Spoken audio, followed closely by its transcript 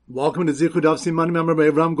Welcome to Zichud Daf Siman Member by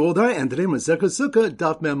Avram Goldar, and today Succah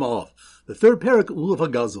Daf Mem Aleph, the third parak Lulav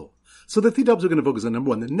HaGazul. So the three topics we're going to focus on. Number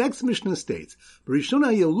one, the next Mishnah states,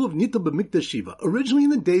 B'rishona Lulav Nitel B'Mikdash Shiva. Originally in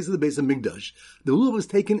the days of the base of Mikdash, the Lulav was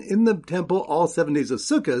taken in the temple all 7 days of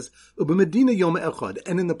Sukkot, U'B'Medina Yom Echad,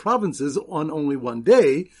 and in the provinces on only one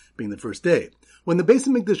day, being the first day. When the base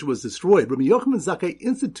of Mikdash was destroyed, Rabbi Yochanan Succah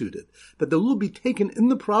instituted that the Lulav be taken in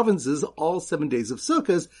the provinces all 7 days of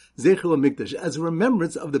Sukkot, Zecher Mikdash, as a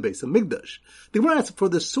remembrance of the base of Mikdash. They were asked for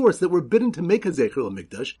the source that were bidden to make a Zecher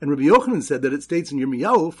Mikdash, and Rabbi Yochanan said that it states in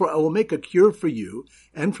Yirmiyahu, "For I will make a cure for you,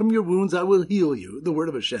 and from your wounds I will heal you," the word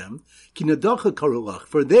of Hashem. Ki nadacha karulach,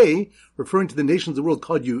 for they, referring to the nations of the world,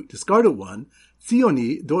 called you discarded one.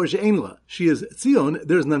 Tzioni dorj einla. She is Tzion,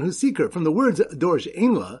 there is none who seek her. From the words dorj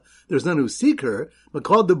einla, there is none who seek her, but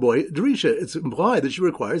called the boy Drisha. It's implied that she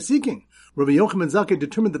requires seeking. Rabbi Yochanan Succah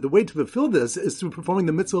determined that the way to fulfill this is through performing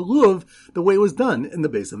the mitzvah Lulav the way it was done in the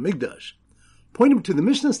base of Mikdash. Pointing to the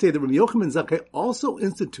Mishnah state that Rabbi Yochanan Succah also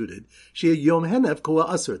instituted Shea Yom Henef Kol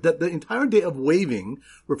Asr, that the entire day of waving,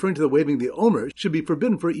 referring to the waving the Omer, should be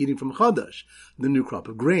forbidden for eating from Chadash, the new crop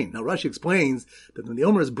of grain. Now Rashi explains that when the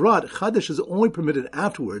Omer is brought, Chadash is only permitted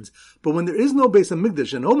afterwards, but when there is no base of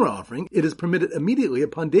Mikdash and Omer offering, it is permitted immediately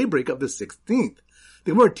upon daybreak of the 16th.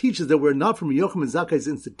 The Gemara teaches that we're not from Yochanan Succah's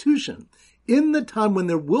institution. In the time when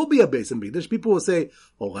there will be a base of Mikdash, people will say,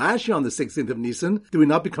 well, last year on the 16th of Nisan, did we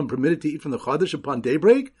not become permitted to eat from the Chadash upon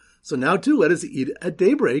daybreak? So now too, let us eat at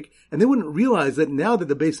daybreak. And they wouldn't realize that now that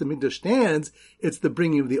the base of Mikdash stands, it's the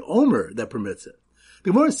bringing of the Omer that permits it.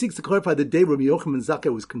 The Gemara seeks to clarify the day Rabbi Yochanan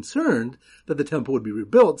Succah was concerned that the temple would be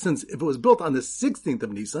rebuilt, since if it was built on the 16th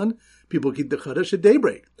of Nisan, people would eat the Chadash at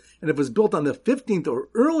daybreak. And if it was built on the 15th or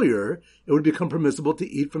earlier, it would become permissible to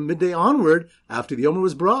eat from midday onward after the Omer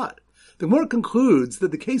was brought. The Gemara concludes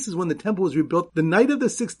that the case is when the temple was rebuilt the night of the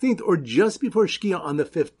 16th or just before Shkia on the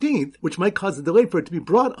 15th, which might cause a delay for it to be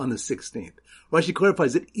brought on the 16th. Rashi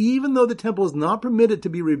clarifies that even though the temple is not permitted to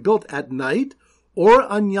be rebuilt at night or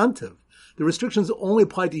on Yantiv, the restrictions only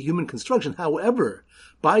apply to human construction. However,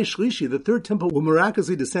 by Shlishi, the third temple will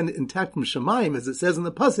miraculously descend intact from Shemayim, as it says in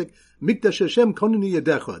the Pasuk, Mikdash Hashem konuni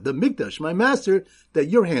yadecha, the Mikdash, my master, that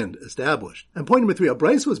your hand established. And point number 3, a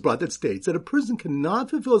brayso was brought that states that a person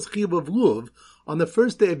cannot fulfill his chiyuv of lulav on the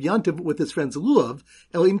first day of Yantiv with his friend's lulav,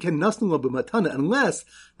 elim ken nasnu lo b'matana, unless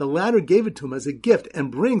the latter gave it to him as a gift,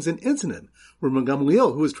 and brings an incident where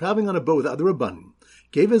Gamliel, who was traveling on a boat with other rabbanim,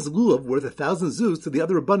 gave his lulav worth 1,000 zuz to the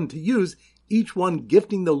other rabbanim to use, each one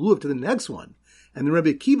gifting the lulav to the next one. And then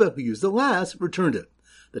Rabbi Akiva, who used the last, returned it.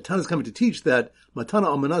 The Tana is coming to teach that matana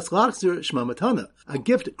almanas lachzir shma matana, a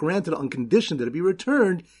gift granted on condition that it be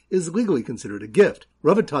returned, is legally considered a gift.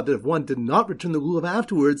 Rava taught that if one did not return the lulav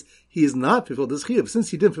afterwards, he has not fulfilled his chiyuv. Since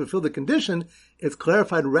he didn't fulfill the condition, it's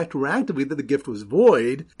clarified retroactively that the gift was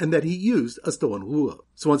void and that he used a stolen lulav.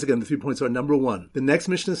 So once again, the 3 points are: number 1, the next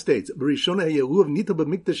Mishnah states, B'rishona lulav nitel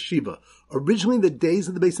b'mikdash shiva. Originally, in the days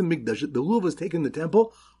of the base of Mikdash, the lulav was taken in the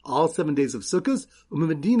temple all 7 days of Sukkot,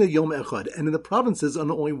 Medina Yom Echad, and in the provinces on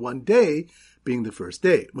only one day, being the first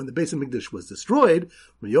day. When the base of Mikdash was destroyed,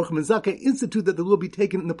 Rabbi Yochanan Succah instituted that the lulav be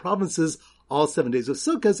taken in the provinces all 7 days of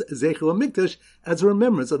Sukkot, Zecher Mikdash, as a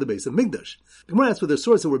remembrance of the base of Mikdash. The Gemara asked for the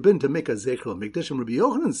source that were bidden to make a Zecher Mikdash, and Rabbi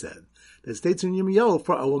Yochanan said, that states in Yirmiyahu,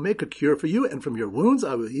 "For I will make a cure for you, and from your wounds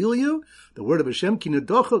I will heal you." The word of Hashem, Ki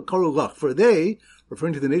nadacha karulach, for they,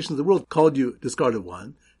 referring to the nations of the world, called you discarded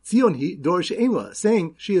one. Tzion hi dorj einla,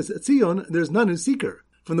 saying, she is Tzion, there is none who seek her.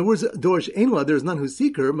 From the words dorj einla, there is none who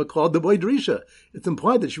seek her, called the boy Drisha. It's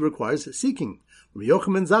implied that she requires seeking. Rabbi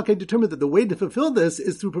Yochanan Succah determined that the way to fulfill this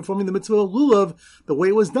is through performing the mitzvah Lulav the way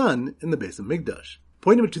it was done in the base of Mikdash.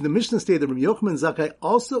 Pointing to the Mishnah state that Rabbi Yochanan Succah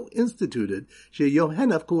also instituted Shea Yom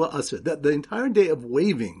Henef Kol Asr, that the entire day of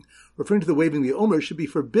waving, referring to the waving the Omer, should be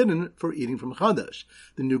forbidden for eating from Chadash,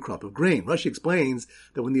 the new crop of grain. Rashi explains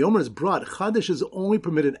that when the Omer is brought, Chadash is only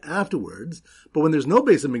permitted afterwards, but when there's no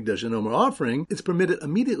base of Mikdash and Omer offering, it's permitted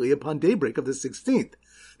immediately upon daybreak of the 16th.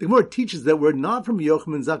 The Gemara teaches that we're not from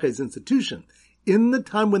Yochanan Succah's institution. In the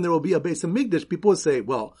time when there will be a base of Mikdash, people will say,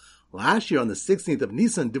 well, last year on the 16th of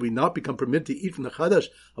Nisan, did we not become permitted to eat from the Chadash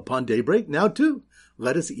upon daybreak? Now too,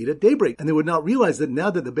 let us eat at daybreak. And they would not realize that now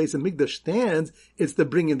that the base of Mikdash stands, it's the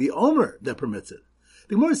bringing of the Omer that permits it.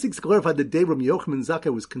 The Gemara seeks to clarify the day Rabbi Yochanan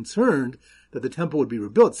Succah was concerned that the temple would be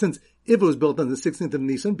rebuilt, since if it was built on the 16th of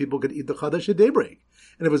Nisan, people could eat the Chadash at daybreak.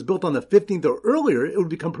 And if it was built on the 15th or earlier, it would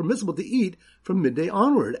become permissible to eat from midday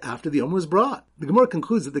onward after the Omer was brought. The Gemara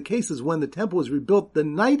concludes that the case is when the temple was rebuilt the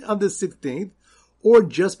night of the 16th, or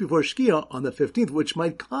just before Shkia on the 15th, which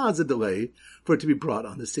might cause a delay for it to be brought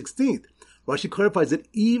on the 16th. Rashi clarifies that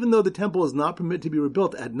even though the temple is not permitted to be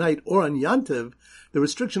rebuilt at night or on Yantiv, the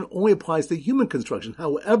restriction only applies to human construction.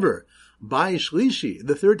 However, by Shlishi,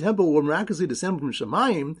 the third temple will miraculously descend from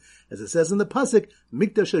Shemayim, as it says in the Pasuk,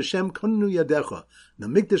 Mikdash Hashem konnu yadecha, the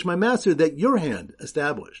Mikdash, my master, that your hand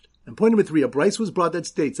established. And point number 3, a Bryce was brought that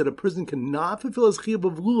states that a person cannot fulfill his chiyuv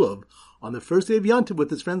of lulav on the first day of Yantiv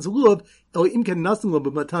with his friend's lulav,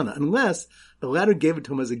 unless the latter gave it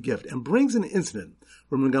to him as a gift, and brings an incident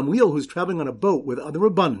where Gamliel, who's traveling on a boat with other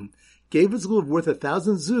Rabbanim, gave his lulav worth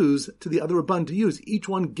 1,000 zuz to the other Rabban to use, each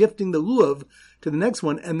one gifting the lulav to the next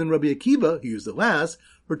one, and then Rabbi Akiva, who used the last,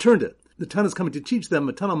 returned it. The Tana is coming to teach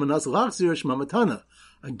them, Matana manas lachzir shma matana.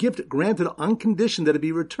 A gift granted on condition that it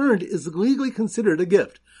be returned is legally considered a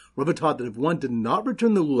gift. Rabbi taught that if one did not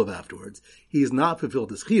return the lulav afterwards, he has not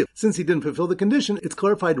fulfilled his chiyuv. Since he didn't fulfill the condition, it's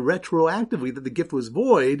clarified retroactively that the gift was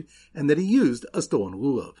void and that he used a stolen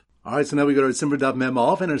lulav. Alright, so now we go to our Simmer Daf Mem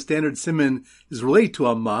Aleph, and our standard siman is related to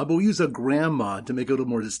a ma, but we use a grandma to make it a little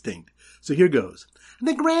more distinct. So here goes.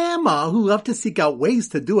 The grandma, who loved to seek out ways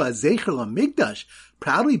to do a Zecher LaMikdash,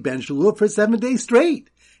 proudly benched lulav for 7 days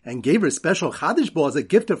straight, and gave her special Chadish ball as a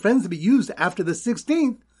gift to friends to be used after the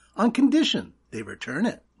 16th, on condition they return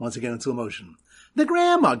it. Once again in slow motion. The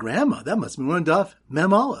grandma, that must be one Daf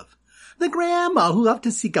Mem Aleph. The grandma, who loved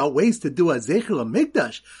to seek out ways to do a Zecher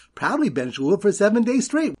LaMikdash, proudly benched lulav for 7 days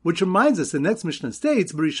straight, which reminds us the next Mishnah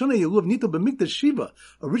states, B'rishona Yelulav Nito B'Mikdash Shiva.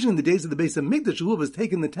 Originally in the days of the base of Mikdash, lulav was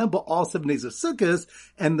taken in the temple all 7 days of Sukkot,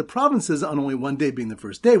 and the provinces on only one day being the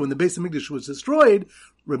first day. When the base of Mikdash was destroyed,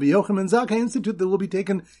 Rabbi Yochanan and Succah instituted that will be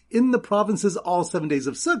taken in the provinces all 7 days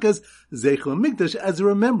of Sukkot, Zecher LaMikdash, as a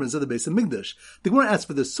remembrance of the base of Mikdash. The Gemara asked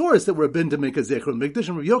for the source that were been to make a Zecher LaMikdash,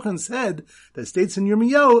 and Rabbi Yochanan said that states in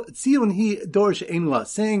Yirmiyahu, Tzion he dorish ein la,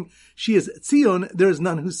 saying, she is Tzion, there is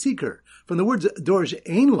none who seek her. From the words dorish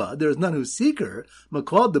ein la, there is none who seek her,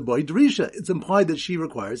 makal the boy drisha, it's implied that she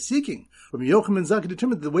requires seeking. Rabbi Yochanan and Succah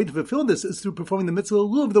determined that the way to fulfill this is through performing the mitzvah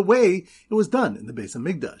lulav the way it was done in the base of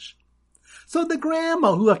Mikdash. So the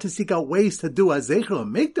grandma, who loved to seek out ways to do a Zecher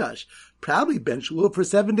LaMikdash, proudly benched lulav for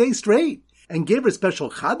 7 days straight, and gave her special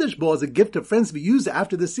Chadash ball as a gift to friends to be used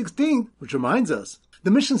after the 16th, which reminds us, the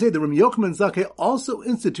Mishnah say that Rabbi Yochanan and Succah also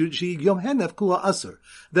instituted Yom Henef Kula Asur,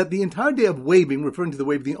 that the entire day of waving, referring to the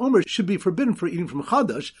wave of the Omer, should be forbidden for eating from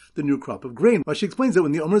Chadash, the new crop of grain. She explains that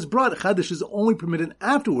when the Omer is brought, Chadash is only permitted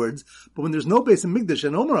afterwards, but when there's no base in Mikdash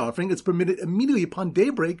and Omer offering, it's permitted immediately upon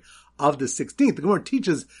daybreak of the 16th. The Gemara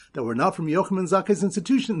teaches that we're not from Yochanan and Succah's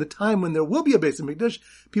institution in the time when there will be a base in Mikdash.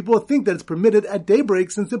 People will think that it's permitted at daybreak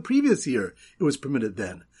since the previous year it was permitted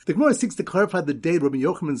then. The Gemara seeks to clarify the day Rabbi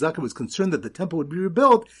Yochanan and Succah was concerned that the temple would be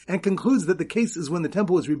rebuilt, and concludes that the case is when the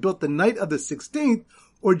temple was rebuilt the night of the 16th,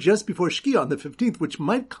 or just before Shkia on the 15th, which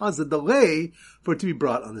might cause a delay for it to be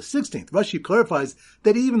brought on the 16th. Rashi clarifies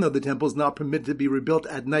that even though the temple is not permitted to be rebuilt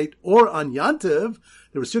at night or on Yantiv,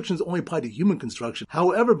 the restrictions only apply to human construction.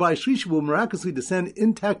 However, by Shlishi will miraculously descend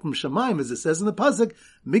intact from Shemayim, as it says in the Pasuk,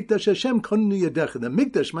 Mikdash Hashem konnu yadecha, the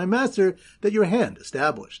Mikdash, my master, that your hand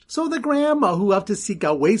established. So the grandma, who loved to seek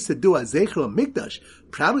out ways to do a Zecher LaMikdash,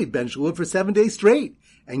 proudly benched lulav for 7 days straight,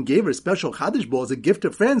 and gave her special Chadash ball as a gift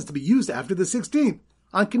to friends to be used after the 16th,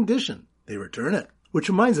 on condition they return it. Which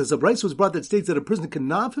reminds us, a Bryce was brought that states that a person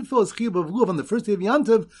cannot fulfill his chiyuv of lulav on the first day of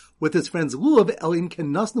Yantiv with his friend's lulav, elim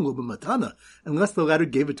kenasnu b'matana, unless the latter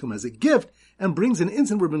gave it to him as a gift, and brings an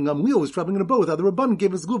incident where Gamliel was traveling in a boat with other Rabban and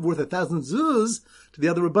gave his lulav worth 1,000 zuz to the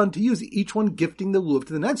other Rabban to use, each one gifting the lulav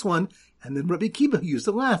to the next one, and then Rabbi Akiva, who used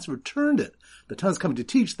the last, returned it. The Tana is coming to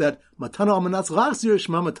teach that matana almanatz lachzir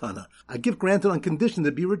shma matana, a gift granted on condition that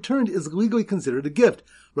it be returned, is legally considered a gift.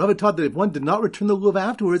 Rava taught that if one did not return the lulav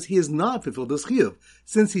afterwards, he has not fulfilled his chiyuv.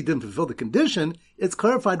 Since he didn't fulfill the condition, it's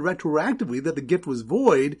clarified retroactively that the gift was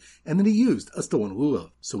void and that he used a stolen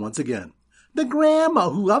lulav. So once again, the grandma,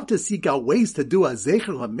 who loved to seek out ways to do a Zecher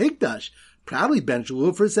LaMikdash, proudly benched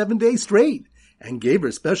lulav for 7 days straight, and gave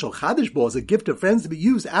her special Chadash ball as a gift to friends to be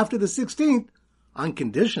used after the 16th, on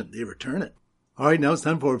condition they return it. Alright, now it's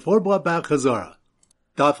time for 4-block back Chazara.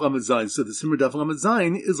 Daf Lamed Zayin. So the Simmer Daf Lamed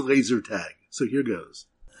Zayin is laser tag. So here goes.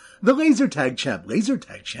 The laser tag champ,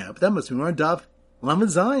 that must be our Daf Lamed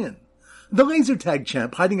Zayin. The laser tag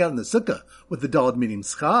champ hiding out in the Sukkah with the Daled meaning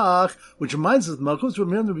Schach, which reminds us of Malchus to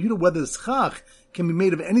remember whether the Schach can be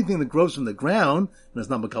made of anything that grows from the ground, and it's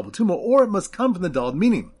not Makabal Tumah, or it must come from the Daled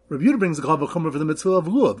meaning. Rabbi Yehuda brings the Kal V'chomer for the mitzvah of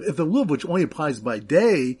Lulav. If the Lulav, which only applies by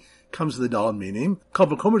day, comes to the Daled meaning, Kal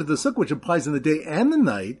V'chomer to the Sukkah, which applies in the day and the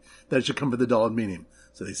night, that it should come for the Daled meaning.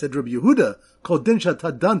 So they said to Rabbi Yehuda, Kol din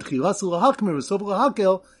shatadan tchilas lahachmer v'sof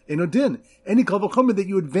lahakel eno din. Any kol v'chomer that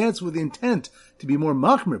you advance with the intent to be more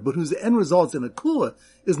machmer, but whose end results in a kula,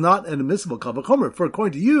 is not an admissible kol v'chomer. For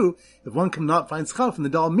according to you, if one cannot find schach from the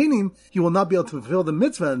dal minim, he will not be able to fulfill the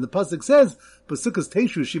mitzvah. And the pasuk says, B'sukkahs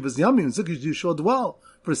teishu shivas yamim, and sukkahs you shall dwell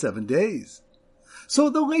for 7 days. So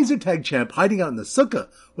the laser tag champ hiding out in the sukkah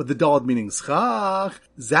with the dal meaning schach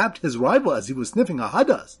zapped his rival as he was sniffing a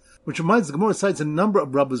hadas, which reminds the Gemara cites a number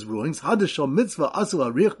of Rabba's rulings. Hadas shal mitzvah asul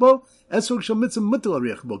arichbo, esrog shal mitzvah mutal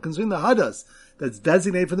arichbo. Concerning the hadas that's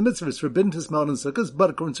designated for the mitzvah is forbidden to smell it in sukkahs,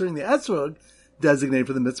 but concerning the esrog designated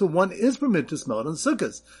for the mitzvah, one is permitted to smell it in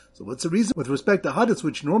sukkahs. So what's the reason? With respect to hadas,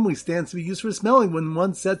 which normally stands to be used for smelling, when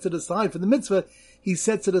one sets it aside for the mitzvah, he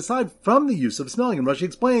sets it aside from the use of smelling. And Rashi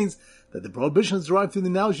explains that the prohibition is derived through the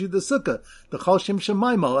analogy of the sukkah. The chal shem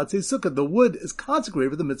shemayim al atzei sukkah. The wood is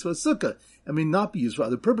consecrated for the mitzvah of sukkah and may not be used for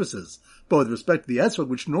other purposes. But with respect to the esrog,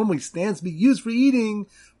 which normally stands to be used for eating,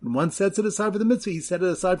 when one sets it aside for the mitzvah, he set it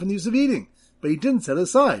aside from the use of eating, but he didn't set it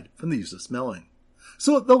aside from the use of smelling.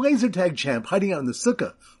 So the laser tag champ hiding out in the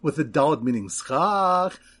sukkah with the dalet meaning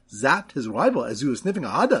schach zapped his rival as he was sniffing a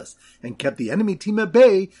hadas and kept the enemy team at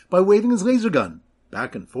bay by waving his laser gun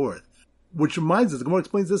back and forth. Which reminds us, the Gemara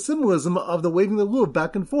explains the symbolism of the waving the lulav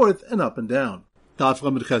back and forth and up and down. Daf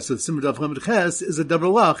Lamed Ches, so the simmer Daf Lamed Ches is a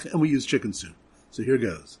davar lach, and we use chicken soup. So here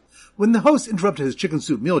goes. When the host interrupted his chicken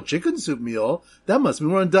soup meal, that must be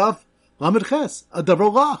more on Daf Lamed Ches, a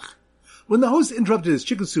davar lach. When the host interrupted his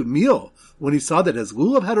chicken soup meal, when he saw that his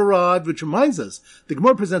lulav had arrived, which reminds us, the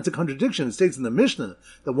Gemara presents a contradiction. It states in the Mishnah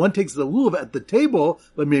that one takes the lulav at the table,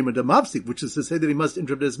 which is to say that he must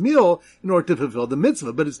interrupt his meal in order to fulfill the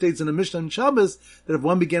mitzvah. But it states in the Mishnah on Shabbos that if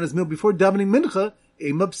one began his meal before davening mincha,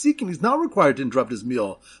 he's not required to interrupt his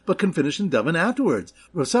meal, but can finish and daven afterwards.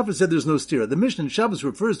 Rav Safra said there's no stira. The Mishnah in Shabbos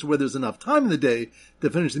refers to where there's enough time in the day to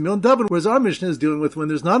finish the meal and daven, whereas our Mishnah is dealing with when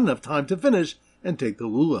there's not enough time to finish and take the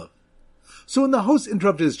lulav. So when the host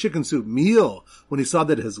interrupted his chicken soup meal, when he saw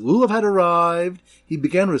that his lulav had arrived, he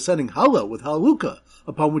began reciting Hallel with Halukah,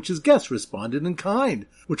 upon which his guests responded in kind.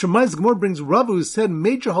 Which reminds the Gemara brings Rav, who said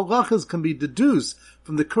major halachas can be deduced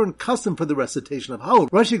from the current custom for the recitation of Hallel.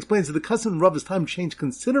 Rashi explains that the custom in Rav's time changed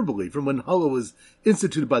considerably from when Hallel was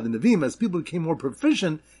instituted by the Nevi'im, as people became more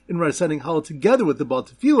proficient in reciting Hallel together with the Baal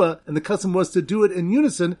Tefillah, and the custom was to do it in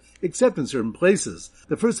unison, except in certain places.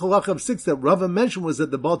 The first halacha of 6 that Rava mentioned was that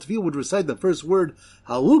the Baal Tefillah would recite the first word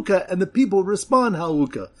Halukah, and the people would respond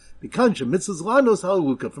Halukah. Bikansha mitzvahs lanos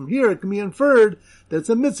Halukah. From here it can be inferred that it's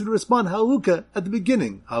a mitzvah to respond Halukah at the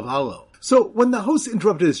beginning of Hallel. So when the host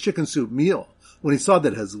interrupted his chicken soup meal, when he saw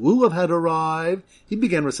that his lulav had arrived, he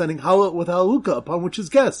began reciting Hallel with Halukah, upon which his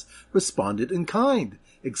guests responded in kind,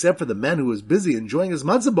 except for the man who was busy enjoying his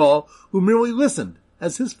matzah ball, who merely listened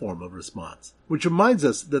as his form of response. Which reminds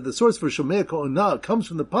us that the source for Shomea Ko'onah comes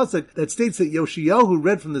from the pasuk that states that Yoshiyahu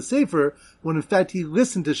read from the Sefer when in fact he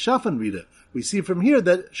listened to Shaphan read it. We see from here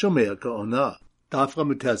that Shomea Ko'onah. Daf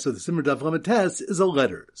Lamed Tes, so the simmer Daf Lamed Tes is a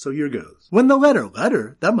letter. So here goes. When the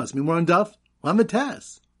letter, that must be more on Daf Lamed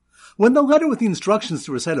Tes. When the letter with the instructions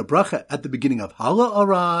to recite a bracha at the beginning of Hallel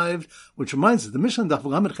arrived, which reminds us, the Mishnah Daf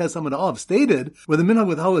Lamed Ches Amud Aleph stated, where the minhag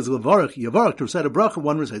with Hallel is yavarach, to recite a bracha,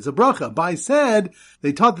 one recites a bracha. Bai said,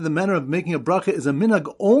 they taught that the manner of making a bracha is a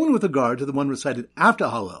minhag only with regard to the one recited after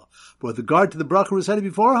Hallel. But with regard to the bracha recited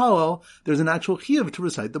before Hallel, there's an actual chiyuv to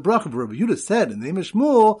recite the bracha. For Rabbi Yehuda said in the name of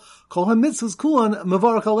Shmuel, Kol ha-mitzvahs kulan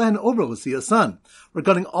mevarach alehin over l'siyasan.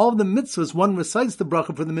 Regarding all of the mitzvahs, one recites the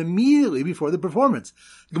bracha for them immediately before the performance.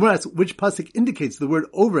 The Gemara asks which pasuk indicates the word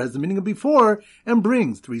over has the meaning of before, and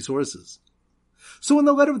brings 3 sources. So when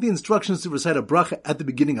the letter with the instructions to recite a bracha at the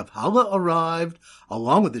beginning of Hallel arrived,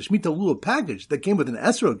 along with the Shemitah lulav package that came with an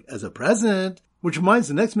esrog as a present, which reminds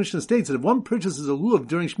the next Mishnah states that if one purchases a lulav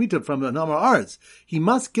during Shemitah from an Amar Arz, he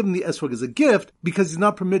must give him the esrog as a gift because he's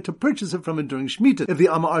not permitted to purchase it from him during Shemitah. If the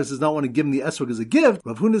Amar Arz does not want to give him the esrog as a gift,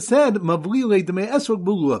 Rav Huna said, Mavli le demei esrog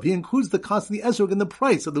b'lulav. He includes the cost of the esrog in the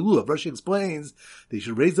price of the lulav. Rashi explains they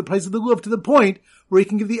should raise the price of the lulav to the point where he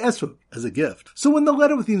can give the esrog as a gift. So when the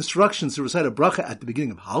letter with the instructions to recite a bracha at the beginning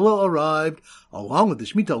of Hallel arrived, along with the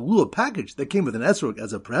Shemitah lulav package that came with an esrog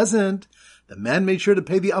as a present, the man made sure to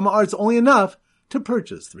pay the Amar Arz only enough to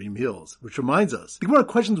purchase 3 meals. Which reminds us, the Gemara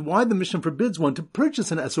questions why the Mishnah forbids one to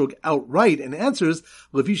purchase an esrog outright, and answers,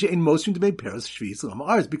 Lefisha ein mosrim demei peros shvis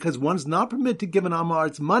l'amar, because one is not permitted to give an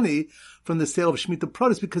amar's money from the sale of Shemitah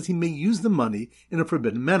produce because he may use the money in a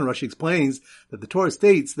forbidden manner. Rashi explains that the Torah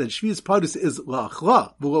states that Shvius produce is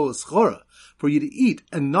la'achla, v'lo l'schora, for you to eat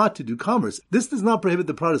and not to do commerce. This does not prohibit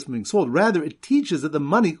the produce from being sold. Rather, it teaches that the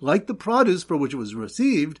money, like the produce for which it was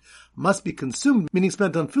received, must be consumed, meaning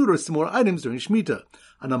spent on food or similar items during Shemitah.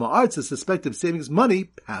 An Amma Arts is suspected of saving his money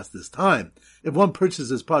past this time. If one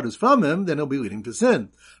purchases produce from him, then he'll be leading to sin.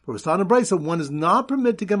 For Rastan and Brisa, one is not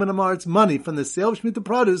permitted to give an Amma Arts money from the sale of Shemitah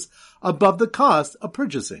produce above the cost of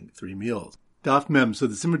purchasing 3 meals. Daf Mem. So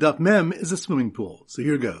the Simmer Daf Mem is a swimming pool. So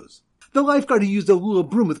here goes. The lifeguard who used a lulav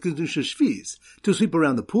broom with Kedusha Shviz to sweep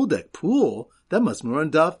around the pool deck. Pool? That must be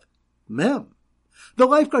on Daf Mem. The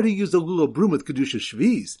lifeguard who used a lulav broom with Kedusha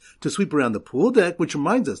Shviz to sweep around the pool deck, which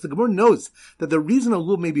reminds us, the Gemara notes that the reason a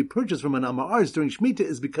lulav may be purchased from an Amma Arts during Shemitah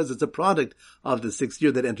is because it's a product of the 6th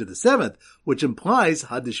year that entered the 7th, which implies,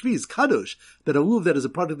 Had Shviz, Kadosh, that a lulav that is a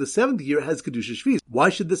product of the 7th year has Kedusha Shviz. Why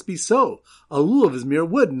should this be so? A lulav is mere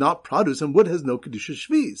wood, not produce, and wood has no Kedusha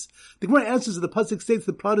Shviz. The Gemara answers that the pasuk states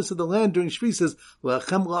the produce of the land during Shviz says,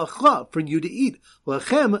 La'achem la'achla, for you to eat.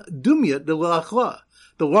 La'achem dumya de la'achla.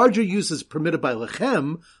 The larger uses permitted by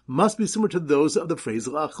lechem must be similar to those of the phrase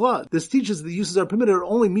la'achla. This teaches that the uses are permitted are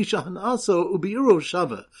only misha hanaso ubi'iro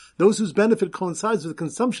shava, those whose benefit coincides with the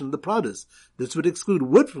consumption of the produce. This would exclude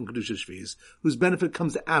wood from Kedusha Shviz, whose benefit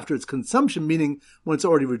comes after its consumption, meaning when it's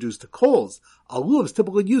already reduced to coals. A lulav's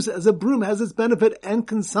typical use as a broom has its benefit and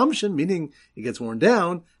consumption, meaning it gets worn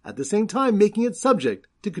down, at the same time making it subject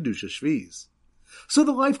to Kedusha Shviz. So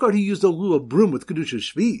the lifeguard who used a lulav broom with Kedusha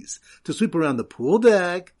Shviz to sweep around the pool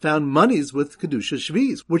deck found monies with Kedusha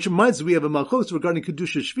Shviz, which reminds us we have a malchos regarding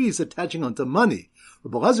Kedusha Shviz attaching onto money.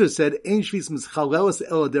 Rabbi Lazar said, Ein Shviz mischalelos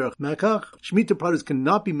ela derech mekach. Shemitah produce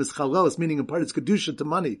cannot be mischalelos, meaning impart its Kedusha to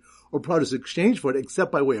money, or produce exchange for it,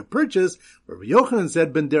 except by way of purchase. Rabbi Yochanan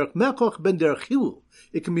said, ben derech mekach, ben derech chilul.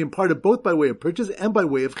 It can be imparted both by way of purchase and by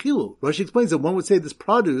way of chilul. Rashi explains that one would say this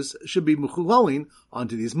produce should be mechulalin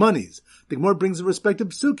onto these monies. The Gemara brings the respective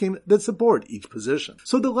psukim that support each position.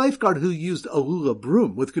 So the lifeguard who used a lulav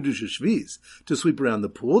broom with Kedusha Shviz to sweep around the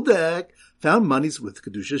pool deck found monies with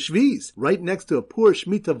Kedusha Shviz, right next to a poor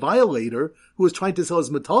Shemitah violator who was trying to sell his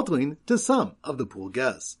metaltalin to some of the pool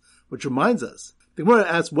guests. Which reminds us, the Gemara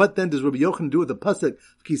asks, what then does Rabbi Yochanan do with the pasuk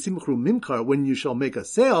Kisimchru Mimkar, when you shall make a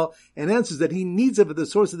sale, and answers that he needs it for the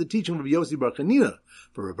source of the teaching of Rabbi Yossi Bar Chanina.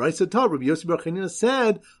 For Rabbi Yossi Bar Chanina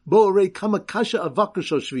said, Bo'orei kama kasha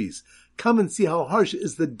avakasho shviz. Come and see how harsh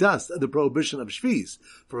is the dust of the prohibition of shviz.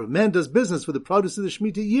 For if a man does business with the produce of the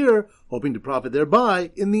Shemitah year, hoping to profit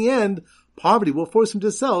thereby, in the end, poverty will force him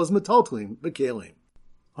to sell his metaltalin b'kelim.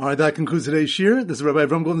 Alright, that concludes today's shir. This is Rabbi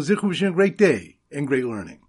Avram Golden Zichu wishing you a great day and great learning.